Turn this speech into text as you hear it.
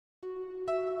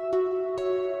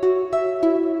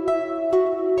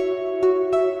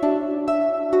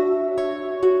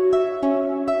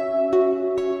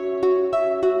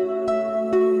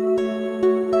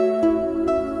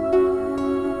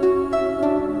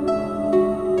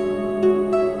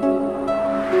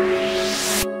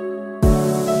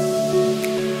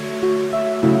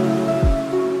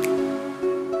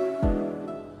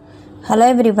Hello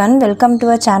everyone, welcome to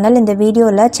our channel. In the video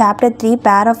la chapter 3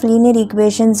 pair of linear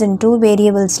equations in two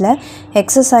variables la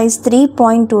exercise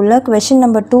 3.2 la question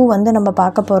number 2 வந்து நம்ம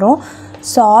பார்க்க போறோம்.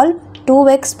 Solve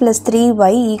 2x plus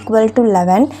 3y equal to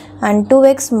 11 and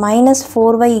 2x minus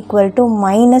 4y equal to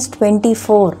minus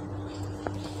 24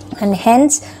 and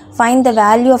hence find the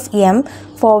value of m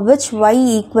for which y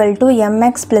equal to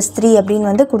mx plus 3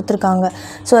 அப்படினு வந்து கொடுத்திருக்காங்க.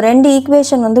 So ரெண்டு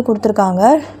equation வந்து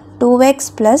கொடுத்திருக்காங்க. 2x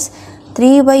plus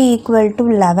 3y equal to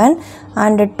 11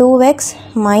 and 2x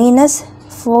minus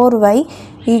 4y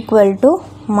equal to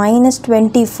minus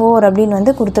 24 அப்படின்னு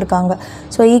வந்து கொடுத்திருக்காங்க.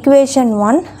 So equation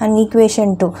 1 and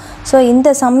equation 2. So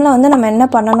இந்த சம்மில் வந்து நம்ம என்ன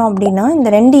பண்ணணும் அப்படின்னா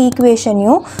இந்த ரெண்டு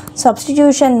ஈக்குவேஷனையும்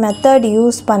சப்ஸ்டிடியூஷன் மெத்தட்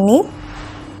யூஸ் பண்ணி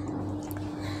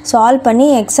சால்வ் பண்ணி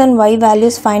x and y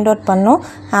values find out பண்ணோம்.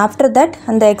 ஆஃப்டர் தட்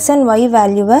அந்த x and y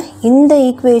வேல்யூவை இந்த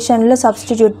ஈக்குவேஷனில்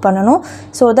சப்ஸ்டிடியூட் பண்ணணும்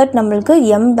ஸோ தட் நம்மளுக்கு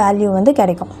m வேல்யூ வந்து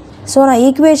கிடைக்கும். ஸோ நான்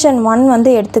ஈக்குவேஷன் 1 வந்து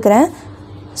எடுத்துக்கிறேன்.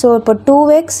 ஸோ இப்போ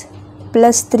 2x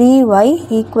plus 3y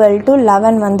equal to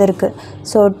 11 வந்திருக்கு.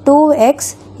 So 2x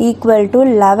equal to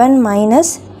 11 minus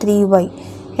 3y.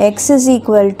 x is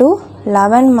equal to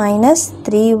 11 minus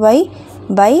 3y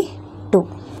by 2.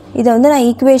 இதை வந்து நான்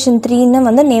ஈக்குவேஷன் 3ன்னு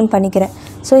வந்து நேம் பண்ணிக்கிறேன்.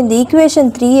 ஸோ இந்த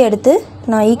ஈக்குவேஷன் 3 எடுத்து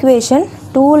நான் ஈக்குவேஷன்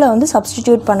 2ல் வந்து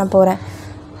சப்ஸ்டிடியூட் பண்ண போகிறேன்.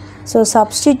 So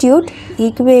substitute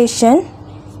equation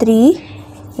 3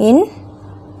 in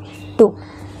 2.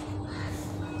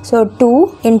 So 2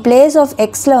 in place of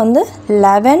x la வந்து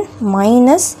 11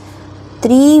 minus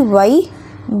 3y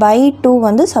by 2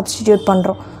 வந்து substitute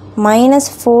பண்றோம். minus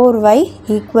 4y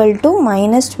equal to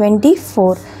minus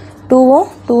 24.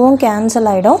 2 cancel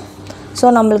ஆயிடும்.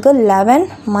 So நம்மளுக்கு 11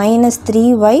 minus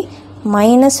 3y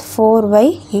minus 4y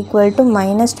equal to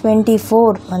minus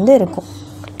 24 வந்து இருக்கும்.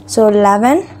 So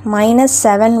 11 minus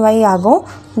 7y ஆகும்.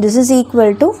 This is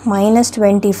equal to minus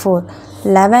 24.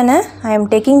 11 I am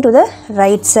taking to the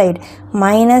right side.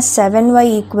 Minus 7y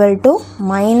equal to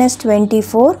minus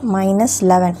 24 minus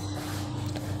 11.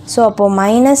 So அப்போ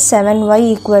minus 7y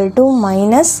equal to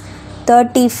minus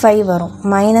 35 வரும்.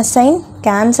 Minus sign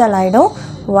cancel ஆயிடும்.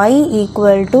 y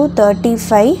equal to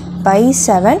 35 by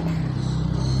 7.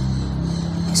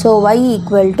 So y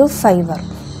equal to 5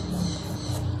 வரும்.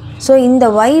 So இந்த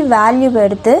y value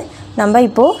எடுத்து நம்ம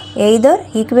இப்போ either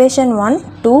equation 1,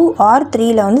 2 or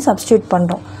 3ல வந்து substitute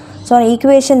பண்ணுறோம். ஸோ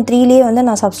equation 3லேயே வந்து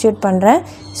நான் substitute பண்ணுறேன்.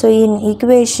 So in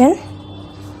equation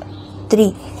 3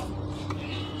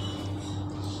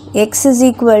 x is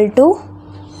equal to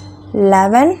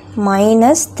 11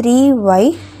 minus 3y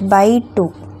by 2.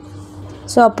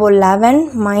 So அப்போது 11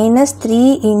 minus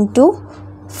 3 into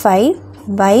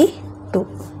 5 by 2.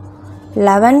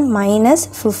 11 minus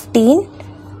 15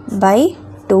 by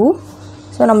 2.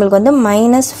 So நம்மளுக்கு வந்து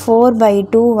minus 4 by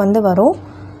 2 வந்து வரும்.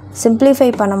 சிம்ப்ளிஃபை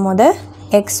பண்ணும் போது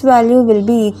x value will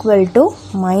be equal to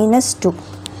minus 2.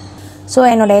 So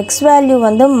என்னோட x வேல்யூ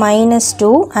வந்து minus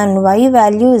 2 and y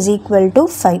value is equal to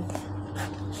 5.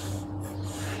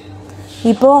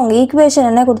 இப்போது அவங்க ஈக்குவேஷன்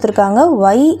என்ன கொடுத்துருக்காங்க,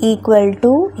 y equal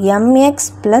to mx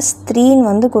plus 3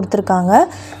 வந்து கொடுத்துருக்காங்க.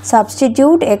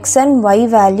 Substitute x and y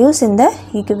values in the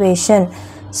equation.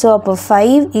 So அப்போ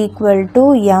 5 equal to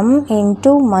m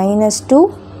into minus 2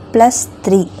 plus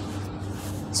 3.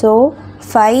 So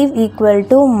 5 equal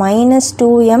to minus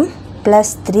 2m plus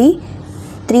 3.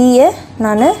 3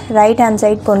 நான் right hand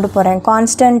side கொண்டு போகிறேன்.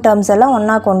 Constant terms எல்லாம்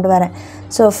ஒன்றா கொண்டு வரேன்.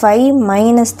 So 5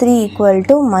 minus 3 equal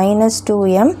to minus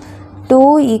 2m. 2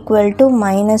 equal to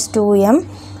minus 2m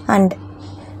and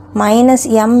minus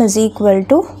m is equal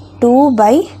to 2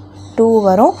 by 2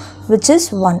 வரும், which is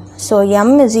 1. So m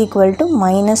is equal to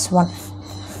minus 1.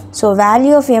 So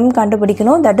value of m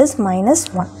கண்டுபிடிக்கணும், that is minus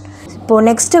 1. இப்போ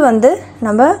next வந்து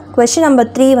நம்ம question number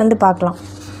 3 வந்து பார்க்கலாம்.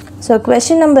 So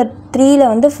question number 3ல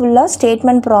வந்து ஃபுல்லாக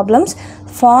statement problems.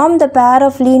 Form the pair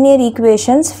of linear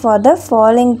equations for the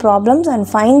following problems and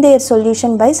find their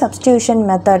solution by substitution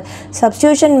method.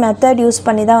 Substitution method use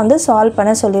பண்ணி தான் வந்து சால்வ்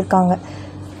பண்ண சொல்லியிருக்காங்க.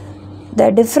 The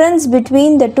difference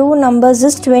between the two numbers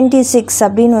is 26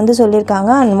 அப்படின்னு வந்து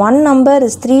சொல்லியிருக்காங்க and one number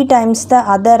is 3 times the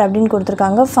other அப்படின்னு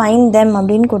கொடுத்துருக்காங்க. Find them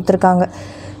அப்படின்னு கொடுத்துருக்காங்க.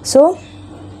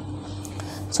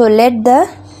 So let the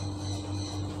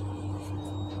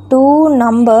two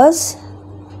numbers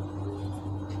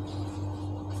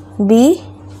be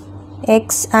x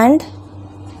and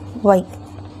y.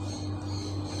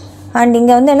 And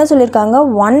இங்கே வந்து என்ன சொல்லியிருக்காங்க,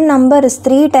 one number is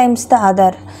 3 times the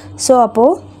other. So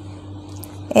அப்போது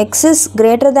x is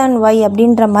greater than y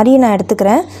அப்படின்ற மாதிரி நான்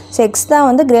எடுத்துக்கிறேன். ஸோ x தான்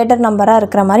வந்து கிரேட்டர் நம்பராக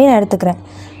இருக்கிற மாதிரி நான் எடுத்துக்கிறேன்.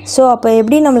 ஸோ அப்போ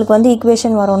எப்படி நம்மளுக்கு வந்து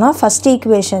ஈக்குவேஷன் வரும்னா, first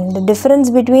equation the difference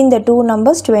between the two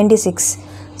numbers 26.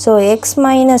 So x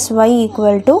minus y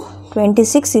equal to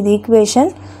 26 இது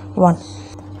ஈக்குவேஷன் 1.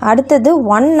 அடுத்தது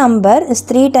one number is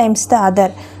 3 times the other.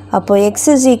 அப்போ x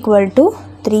is equal to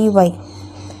 3y.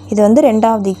 இது வந்து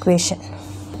ரெண்டாவது ஈக்குவேஷன்.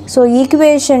 ஸோ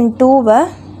ஈக்குவேஷன் 2வை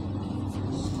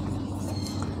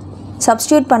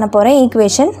சப்ஸ்டியூட் பண்ண போகிறேன்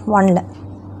equation 1ல்.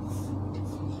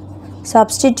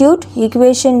 Substitute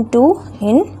equation 2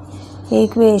 in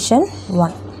equation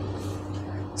 1.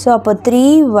 So, அப்போ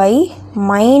 3y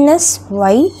minus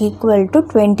y equal to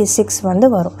 26 வந்து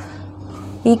வரும்.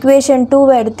 Equation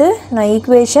 2 எடுத்து நான்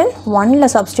equation 1ல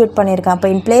substitute பண்ணியிருக்கேன். அப்போ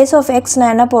in place of x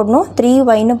நான் என்ன போடணும்?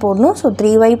 3yன்னு போடணும். So,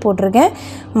 3y போட்டிருக்கேன்.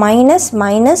 Minus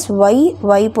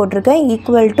y போட்டிருக்கேன்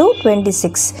equal to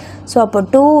 26. So, அப்போ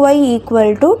 2y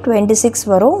equal to 26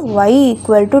 வரும். y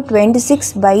equal to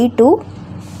 26 by 2.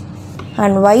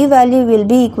 And y value will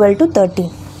be equal to 13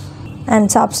 and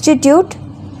substitute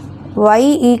y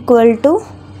equal to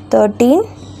 13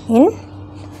 in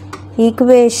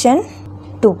equation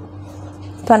 2.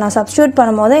 இப்போ நான் substitute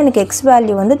பண்ணும்போது எனக்கு x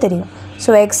value வந்து தெரியும். So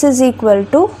x is equal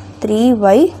to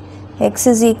 3y, x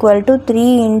is equal to 3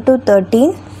 into 13.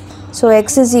 So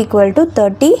x is equal to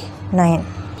 39.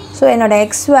 So என்னோட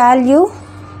x value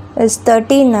is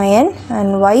 39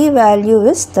 and y value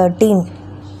is 13.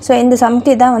 So இந்த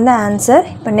சம்க்கு தான் வந்து ஆன்சர்.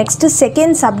 இப்போ நெக்ஸ்ட்டு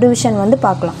செகண்ட் சப்டிவிஷன் வந்து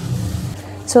பார்க்கலாம்.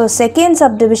 So second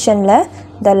சப்டிவிஷனில்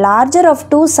the larger of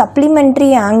 2 supplementary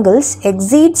angles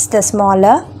exceeds the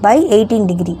smaller by 18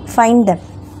 degree. Find them.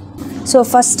 So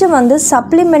first வந்து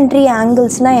supplementary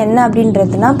ஆங்கிள்ஸ்னால் என்ன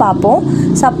அப்படின்றதுனா பார்ப்போம்.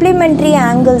 சப்ளிமெண்ட்ரி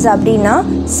ஆங்கிள்ஸ் அப்படின்னா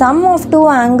சம் ஆஃப் 2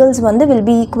 ஆங்கிள்ஸ் வந்து will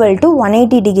be equal to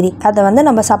 180 degree. அதை வந்து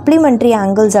நம்ம சப்ளிமெண்ட்ரி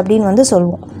ஆங்கிள்ஸ் அப்படின்னு வந்து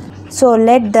சொல்லுவோம். So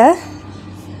let the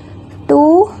 2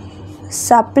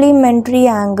 supplementary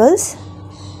angles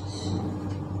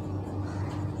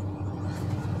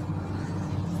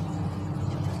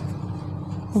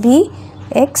be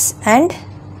x and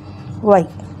y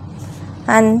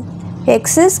and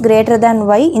x is greater than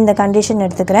y இந்த கண்டிஷன்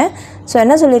எடுத்துக்கிறேன். ஸோ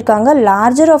என்ன சொல்லியிருக்காங்க?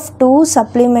 larger of 2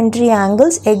 supplementary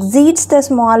angles exceeds the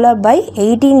smaller by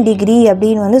 18 degree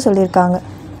அப்படின்னு வந்து சொல்லியிருக்காங்க.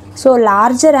 So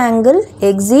larger angle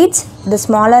exceeds the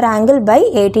smaller angle by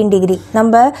 18 degree.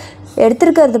 நம்ம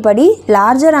எடுத்துருக்கிறது படி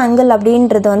larger angle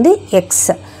அப்படின்றது வந்து எக்ஸ்.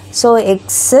 ஸோ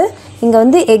எக்ஸு இங்கே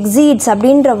வந்து எக்ஸீட்ஸ்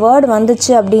அப்படின்ற வேர்டு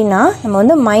வந்துச்சு அப்படின்னா நம்ம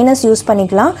வந்து மைனஸ் யூஸ்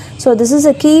பண்ணிக்கலாம். So this is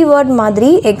a keyword மாதிரி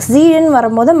எக்ஸீடுன்னு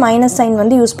வரும்போது மைனஸ் சைன்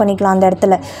வந்து யூஸ் பண்ணிக்கலாம் அந்த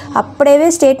இடத்துல. அப்படியே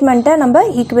ஸ்டேட்மெண்ட்டை நம்ம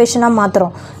ஈக்குவேஷனாக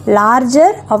மாற்றுறோம்.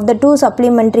 Larger of the 2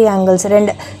 supplementary angles,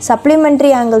 ரெண்டு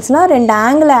சப்ளிமெண்ட்ரி ஆங்கிள்ஸ்னால் ரெண்டு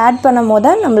ஆங்கிளை ஆட் பண்ணும் போது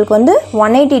தான் நம்மளுக்கு வந்து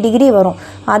 180 degree வரும்.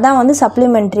 அதான் வந்து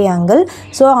சப்ளிமெண்ட்ரி ஆங்கிள்.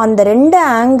 ஸோ அந்த ரெண்டு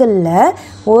ஆங்கிளில்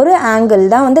ஒரு ஆங்கிள்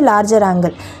தான் வந்து லார்ஜர்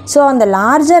ஆங்கிள். ஸோ அந்த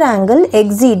லார்ஜர் ஆங்கிள்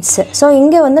எக்ஸீட்ஸ். ஸோ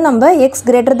இங்கே வந்து நம்ம எக்ஸ்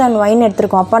கிரேட்டர் தேன் ஒய்ன்னு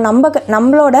எடுத்துருக்கோம். அப்போ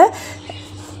நம்மளோட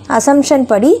அசம்ஷன்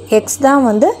படி எக்ஸ் தான்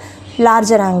வந்து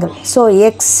லார்ஜர் ஆங்கிள். ஸோ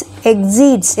எக்ஸ்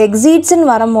எக்ஸீட்ஸ்ன்னு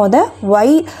வரும்போது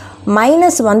ஒய்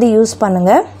மைனஸ் வந்து யூஸ்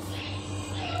பண்ணுங்கள்.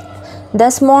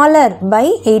 The smaller by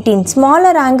 18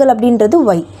 smaller angle அப்படின்றது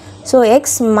Y. So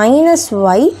X minus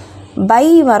Y by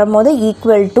வரும்போது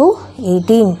ஈக்குவல் டு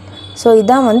 18. ஸோ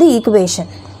இதுதான் வந்து equation.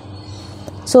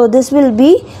 So this will be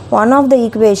one of the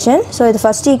equation. So இது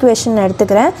first equation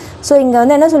எடுத்துக்கிறேன். So இங்கே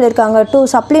வந்து என்ன சொல்லியிருக்காங்க? 2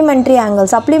 supplementary angle.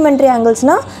 Supplementary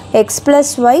ஆங்கிள்ஸ்னால் X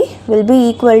plus Y will be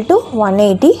equal to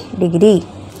 180 degree.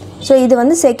 So இது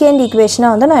வந்து செகண்ட்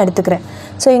ஈக்குவேஷனாக வந்து நான் எடுத்துக்கிறேன்.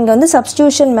 ஸோ இங்கே வந்து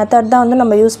சப்ஸ்டியூஷன் மெத்தட் தான் வந்து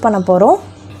நம்ம யூஸ் பண்ண போகிறோம்.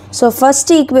 ஸோ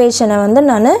ஃபஸ்ட் ஈக்குவேஷனை வந்து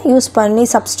நான் யூஸ் பண்ணி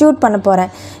சப்ஸ்டியூட் பண்ண போகிறேன்.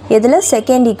 இதில்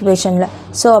செகண்ட் ஈக்குவேஷனில்.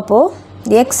 ஸோ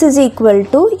அப்போது X is equal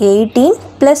to 18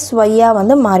 plus ஒய்யாக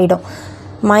வந்து மாறிடும்.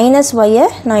 மைனஸ் ஒய்யை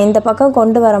நான் இந்த பக்கம்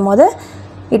கொண்டு வரும்போது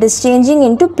it is changing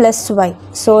into plus Y.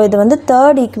 So இது வந்து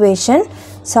தேர்ட் ஈக்குவேஷன்.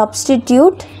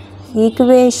 சப்ஸ்டிடியூட்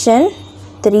ஈக்குவேஷன்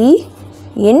 3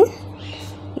 இன்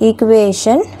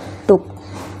ஈக்குவேஷன் 2.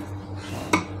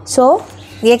 ஸோ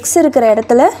எக்ஸ் இருக்கிற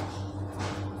இடத்துல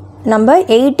நம்ம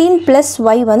 18 ப்ளஸ்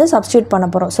ஒய் வந்து சப்ஸ்டியூட் பண்ண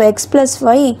போகிறோம். So X plus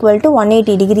Y equal to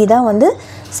 180 degree தான் வந்து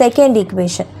second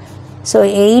equation. So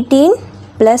 18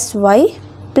 plus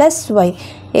Y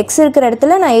X இருக்கிற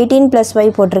இடத்துல நான் 18 ப்ளஸ் ஒய்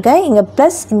போட்டிருக்கேன். இங்கே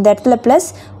ப்ளஸ் இந்த இடத்துல plus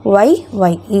Y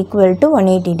equal to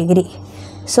 180 degree.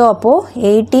 So அப்போது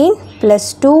 18 plus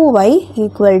 2y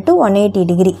equal to 180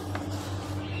 degree.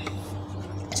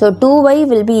 So 2y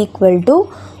will be equal to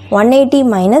 180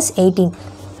 minus 18.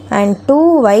 And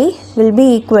 2y will be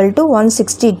equal to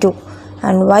 162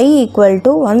 and y equal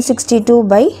to 162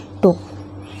 by 2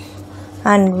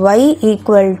 and y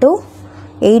equal to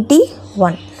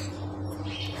 81.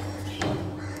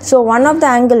 So one of the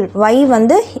angle y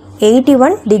வந்து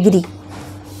 81 degree.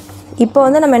 இப்போ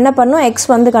வந்து நம்ம என்ன பண்ணோம்? x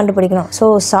வந்து கண்டுபிடிக்கணும். So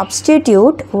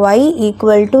substitute y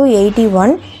equal to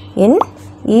 81 in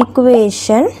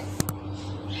equation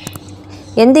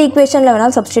எந்த ஈக்குவேஷனில்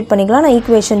வேணாலும் சப்ஸ்டியூட் பண்ணிக்கலாம். நான்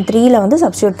ஈக்குவேஷன் 3ல் வந்து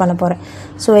சப்ஸ்டியூட் பண்ண போகிறேன்.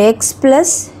 So X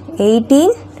plus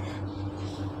 18,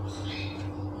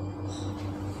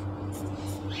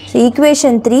 so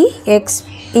equation 3 x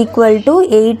equal to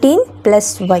 18 plus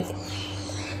y.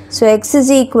 So x is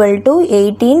equal to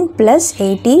 18 plus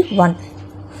 81.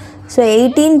 So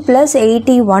 18 plus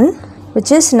 81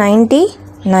 which is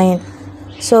 99.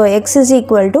 So x is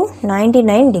equal to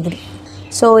 99 degree.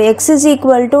 So x is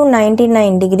equal to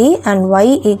 99 degree and y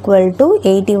equal to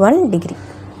 81 degree.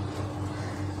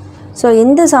 So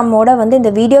இந்த சம்மோட வந்து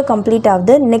இந்த video complete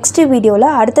ஆகுது. Next வீடியோவில்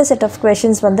அடுத்த set of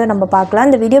questions வந்து நம்ம பார்க்கலாம்.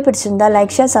 இந்த வீடியோ பிடிச்சிருந்தா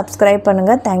லைக், ஷேர், சப்ஸ்கிரைப்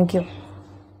பண்ணுங்கள். தேங்க்யூ.